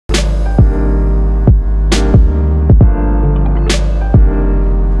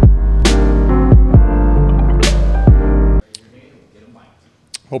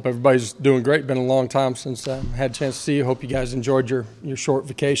Hope everybody's doing great. Been a long time since I had a chance to see you. Hope you guys enjoyed your short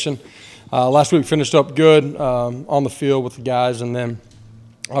vacation. Last week finished up good on the field with the guys, and then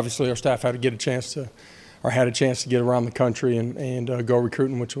obviously our staff had a chance to get around the country and go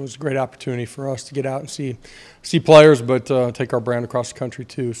recruiting, which was a great opportunity for us to get out and see players, but take our brand across the country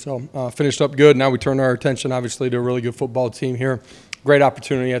too. So finished up good. Now we turn our attention obviously to a really good football team here. Great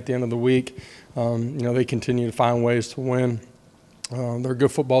opportunity at the end of the week. They continue to find ways to win. They're a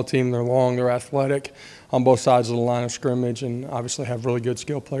good football team. They're long, they're athletic on both sides of the line of scrimmage, and obviously have really good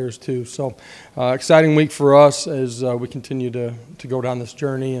skill players too. So exciting week for us as we continue to go down this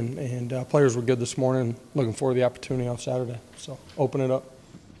journey, and players were good this morning. Looking forward to the opportunity on Saturday. So open it up.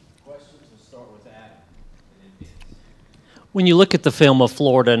 Questions? We'll start with Adam. When you look at the film of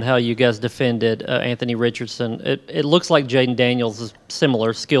Florida and how you guys defended Anthony Richardson, it looks like Jaden Daniels is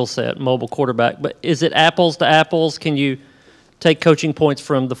similar skill set, mobile quarterback. But is it apples to apples? Can you take coaching points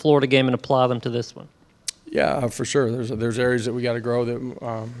from the Florida game and apply them to this one? Yeah, for sure. There's areas that we got to grow that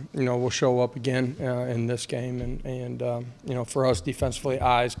will show up again in this game, and for us defensively,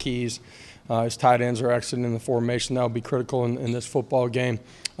 eyes, keys. As tight ends are exiting in the formation, that will be critical in this football game.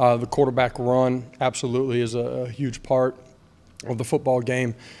 The quarterback run absolutely is a huge part of the football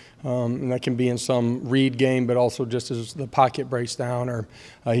game. And that can be in some read game, but also just as the pocket breaks down or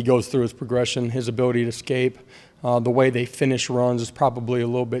he goes through his progression, his ability to escape. The way they finish runs is probably a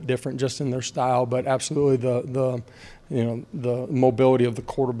little bit different just in their style, but absolutely the mobility of the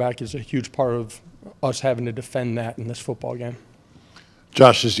quarterback is a huge part of us having to defend that in this football game.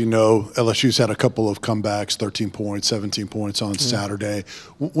 Josh, as you know, LSU's had a couple of comebacks, 13 points, 17 points on Saturday.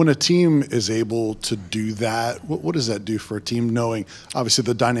 When a team is able to do that, what does that do for a team, knowing obviously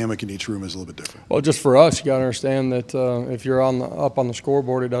the dynamic in each room is a little bit different? Well, just for us, you got to understand that if you're up on the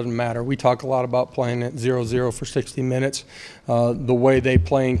scoreboard, it doesn't matter. We talk a lot about playing at 0-0 for 60 minutes. The way they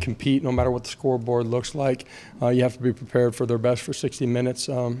play and compete, no matter what the scoreboard looks like, you have to be prepared for their best for 60 minutes.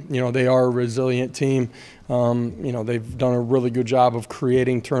 They are a resilient team. They've done a really good job of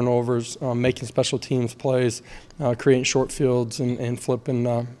creating turnovers, making special teams plays, creating short fields, and flipping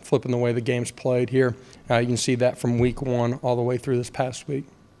the way the game's played here. You can see that from week 1 all the way through this past week.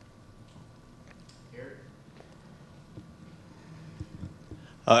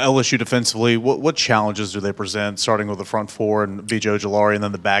 LSU defensively, what challenges do they present, starting with the front four and B.J. Ojulari, and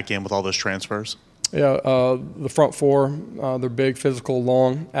then the back end with all those transfers? Yeah, the front four, they're big, physical,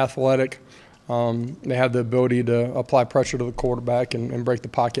 long, athletic. They have the ability to apply pressure to the quarterback and break the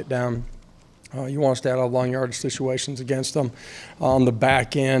pocket down. You want to stay out of long yardage situations against them. On the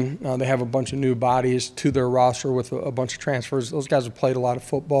back end, they have a bunch of new bodies to their roster with a bunch of transfers. Those guys have played a lot of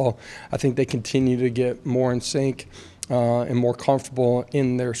football. I think they continue to get more in sync and more comfortable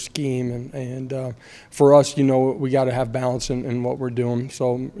in their scheme. And for us, we got to have balance in what we're doing.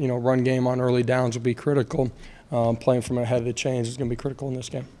 So, run game on early downs will be critical. Playing from ahead of the chains is going to be critical in this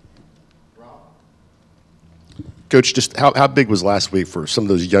game. Coach, just how big was last week for some of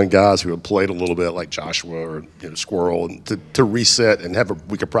those young guys who had played a little bit, like Joshua or Squirrel, and to reset and have a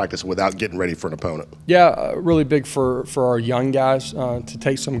week of practice without getting ready for an opponent? Yeah, really big for our young guys to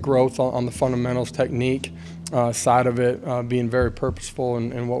take some growth on the fundamentals, technique side of it, being very purposeful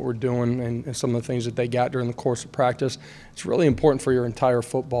in what we're doing and some of the things that they got during the course of practice. It's really important for your entire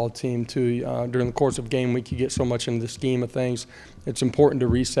football team too. During the course of game week, you get so much into the scheme of things. It's important to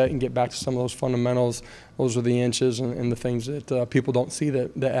reset and get back to some of those fundamentals. Those are the inches and the things that people don't see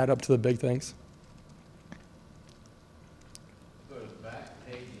that add up to the big things.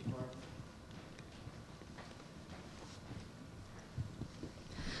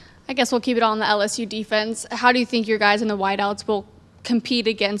 I guess we'll keep it on the LSU defense. How do you think your guys in the wideouts will compete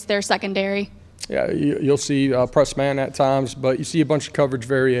against their secondary? Yeah, you'll see press man at times, but you see a bunch of coverage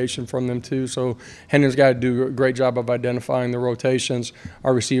variation from them too. So Hendon's got to do a great job of identifying the rotations.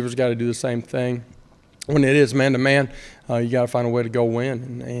 Our receivers got to do the same thing. When it is man-to-man, you got to find a way to go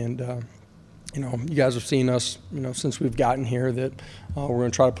win. And you guys have seen us, since we've gotten here that we're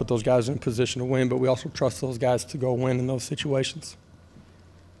going to try to put those guys in a position to win, but we also trust those guys to go win in those situations.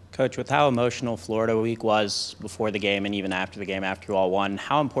 Coach, with how emotional Florida week was before the game and even after the game, after you all won,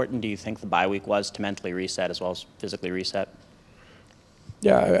 how important do you think the bye week was to mentally reset as well as physically reset?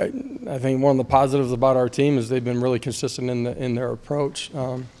 Yeah, I think one of the positives about our team is they've been really consistent in their approach.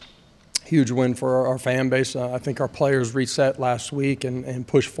 Huge win for our fan base. I think our players reset last week and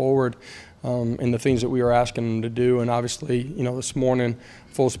pushed forward in the things that we were asking them to do. And obviously, this morning,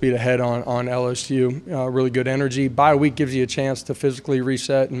 full speed ahead on LSU. Really good energy. Bye week gives you a chance to physically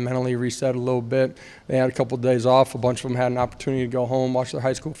reset and mentally reset a little bit. They had a couple of days off. A bunch of them had an opportunity to go home, watch their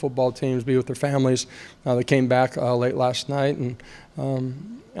high school football teams, be with their families. They came back late last night,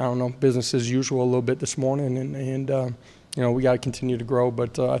 and I don't know, business as usual a little bit this morning, and you know, we got to continue to grow.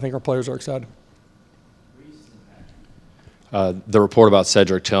 But I think our players are excited. The report about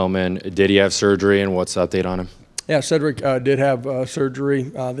Cedric Tillman, did he have surgery, and what's the update on him? Yeah, Cedric did have surgery.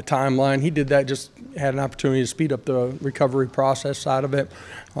 The timeline, he did that, just had an opportunity to speed up the recovery process side of it.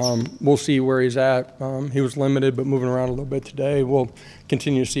 We'll see where he's at. He was limited, but moving around a little bit today. We'll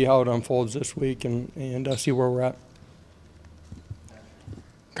continue to see how it unfolds this week and see where we're at.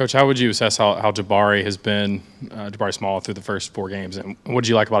 Coach, how would you assess how Jabari has been, Jabari Small, through the first 4 games? And what did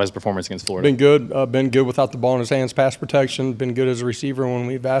you like about his performance against Florida? Been good without the ball in his hands, pass protection, been good as a receiver when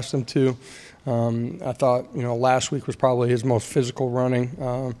we've asked him to. I thought, you know, last week was probably his most physical running,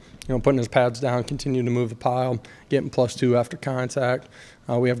 you know, putting his pads down, continuing to move the pile, getting +2 after contact.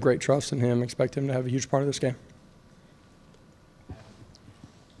 We have great trust in him, expect him to have a huge part of this game.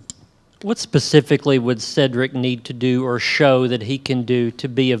 What specifically would Cedric need to do or show that he can do to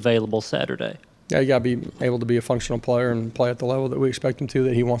be available Saturday? Yeah, you got to be able to be a functional player and play at the level that we expect him to,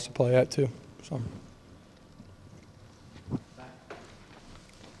 that he wants to play at too. So.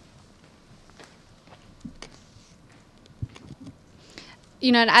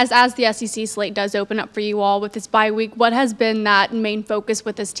 You know, and as the SEC slate does open up for you all with this bye week, what has been that main focus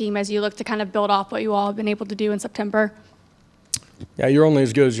with this team as you look to kind of build off what you all have been able to do in September? Yeah, you're only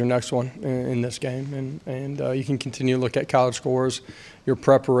as good as your next one in this game, and you can continue to look at college scores, your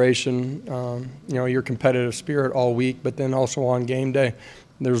preparation, you know, your competitive spirit all week, but then also on game day.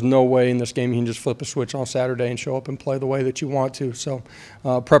 There's no way in this game you can just flip a switch on Saturday and show up and play the way that you want to. So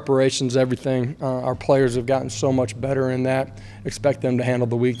preparation's everything. Our players have gotten so much better in that. Expect them to handle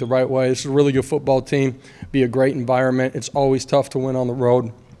the week the right way. This is a really good football team, be a great environment. It's always tough to win on the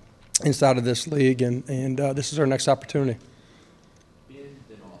road inside of this league, and this is our next opportunity.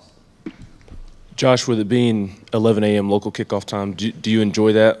 Josh, with it being 11 a.m. local kickoff time, do you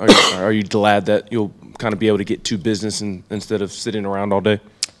enjoy that? Are you glad that you'll kind of be able to get to business instead of sitting around all day?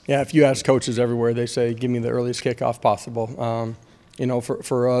 Yeah, if you ask coaches everywhere, they say, give me the earliest kickoff possible. You know,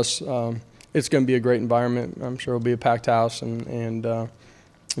 for us, it's going to be a great environment. I'm sure it'll be a packed house, and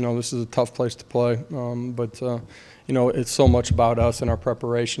you know, this is a tough place to play. But you know, it's so much about us and our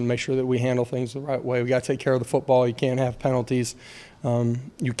preparation, make sure that we handle things the right way. We got to take care of the football. You can't have penalties.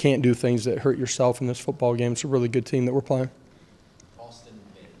 You can't do things that hurt yourself in this football game. It's a really good team that we're playing.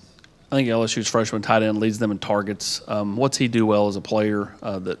 I think LSU's freshman tight end leads them in targets. What's he do well as a player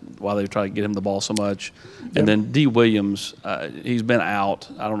that why they try to get him the ball so much? And then D. Williams, he's been out.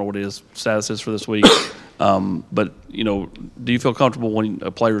 I don't know what his status is for this week. But, you know, do you feel comfortable when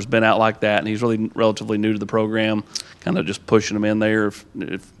a player's been out like that and he's really relatively new to the program, kind of just pushing them in there if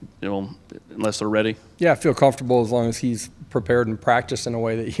you know, unless they're ready? Yeah, I feel comfortable as long as he's prepared and practiced in a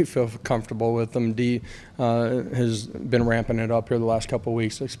way that you feel comfortable with him. D has been ramping it up here the last couple of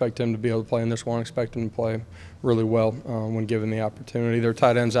weeks. I expect him to be able to play in this one. I expect him to play really well when given the opportunity. Their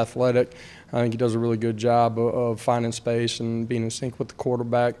tight end's athletic. I think he does a really good job of finding space and being in sync with the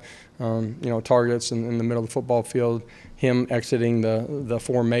quarterback. You know, targets in the middle of the football field. Him exiting the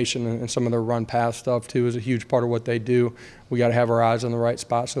formation and some of their run-pass stuff, too, is a huge part of what they do. We got to have our eyes on the right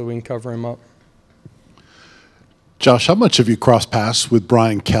spot so we can cover him up. Josh, how much have you crossed paths with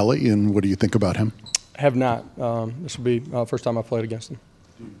Brian Kelly, and what do you think about him? Have not. This will be the first time I've played against him.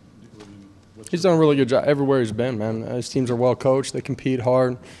 He's done a really good job everywhere he's been, man. His teams are well coached. They compete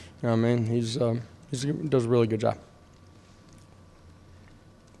hard. You know what I mean? He does a really good job.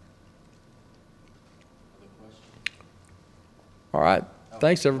 All right.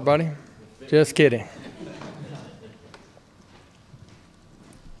 Thanks, everybody. Just kidding.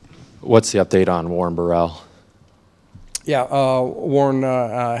 What's the update on Warren Burrell? Yeah, Warren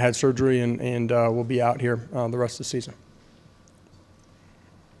had surgery and will be out here the rest of the season.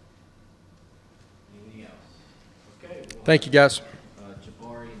 Thank you, guys.